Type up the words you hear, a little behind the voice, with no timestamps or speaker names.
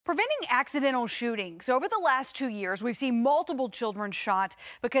Preventing accidental shootings. Over the last 2 years, we've seen multiple children shot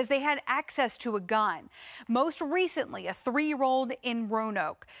because they had access to a gun. Most recently, a 3-year-old in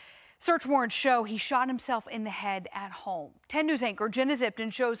Roanoke. Search warrants show he shot himself in the head at home. 10 News anchor Jenna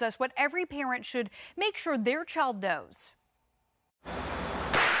Zipton shows us what every parent should make sure their child knows.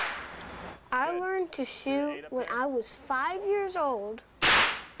 I learned to shoot when I was 5 years old,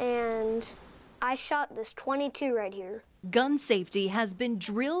 and I shot this .22 right here. Gun safety has been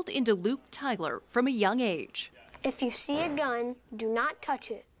drilled into Luke Tyler from a young age. If you see a gun, do not touch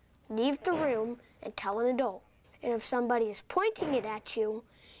it. Leave the room and tell an adult. And if somebody is pointing it at you,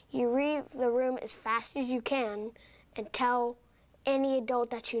 you leave the room as fast as you can and tell any adult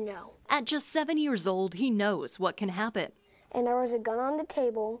that you know. At just 7 years old, he knows what can happen. And there was a gun on the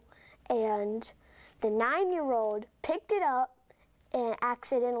table, and the 9-year-old picked it up and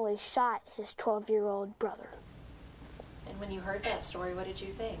accidentally shot his 12-year-old brother. And when you heard that story, what did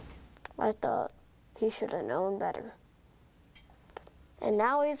you think? I thought he should have known better. And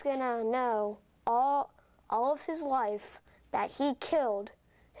now he's gonna know all of his life that he killed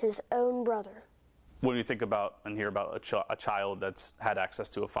his own brother. When you think about and hear about a child that's had access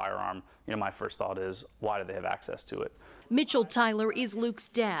to a firearm, my first thought is, why do they have access to it? Mitchell Tyler is Luke's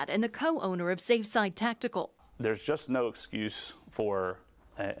dad and the co-owner of Safeside Tactical. There's just no excuse for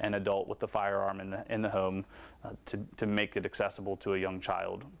an adult with the firearm in the home to make it accessible to a young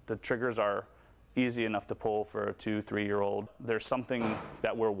child. The triggers are easy enough to pull for a 2, 3-year-old. There's something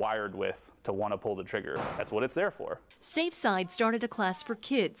that we're wired with to want to pull the trigger. That's what it's there for. Safeside started a class for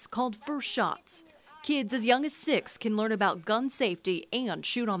kids called First Shots. Kids as young as 6 can learn about gun safety and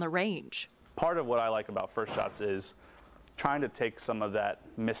shoot on the range. Part of what I like about First Shots is trying to take some of that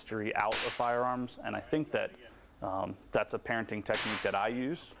mystery out of firearms, and I think that that's a parenting technique that I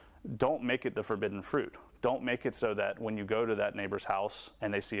use. Don't make it the forbidden fruit. Don't make it so that when you go to that neighbor's house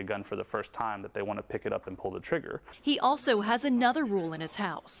and they see a gun for the first time that they want to pick it up and pull the trigger. He also has another rule in his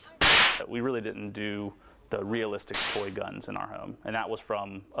house. We really didn't do the realistic toy guns in our home, and that was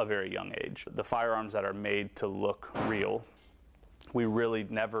from a very young age. The firearms that are made to look real, we really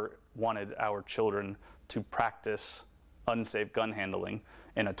never wanted our children to practice unsafe gun handling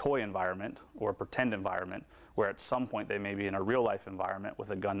in a toy environment or a pretend environment, where at some point they may be in a real life environment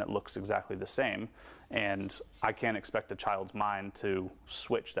with a gun that looks exactly the same. And I can't expect a child's mind to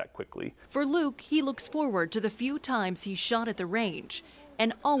switch that quickly. For Luke, he looks forward to the few times he's shot at the range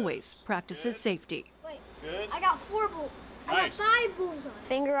and always practices safety. Good. I got 4 bullseyes. Nice. I got 5 bullseyes.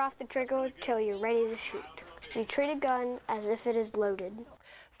 Finger off the trigger till you're ready to shoot. You treat a gun as if it is loaded.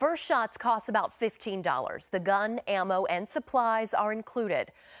 First Shots costs about $15. The gun, ammo, and supplies are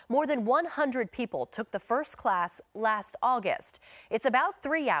included. More than 100 people took the first class last August. It's about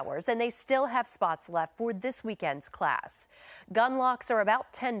 3 hours, and they still have spots left for this weekend's class. Gun locks are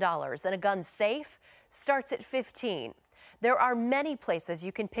about $10, and a gun safe starts at $15. There are many places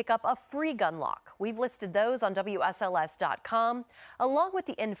you can pick up a free gun lock. We've listed those on WSLS.com, along with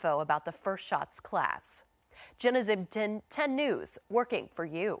the info about the First Shots class. Jenna Zipton, 10 News, working for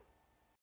you.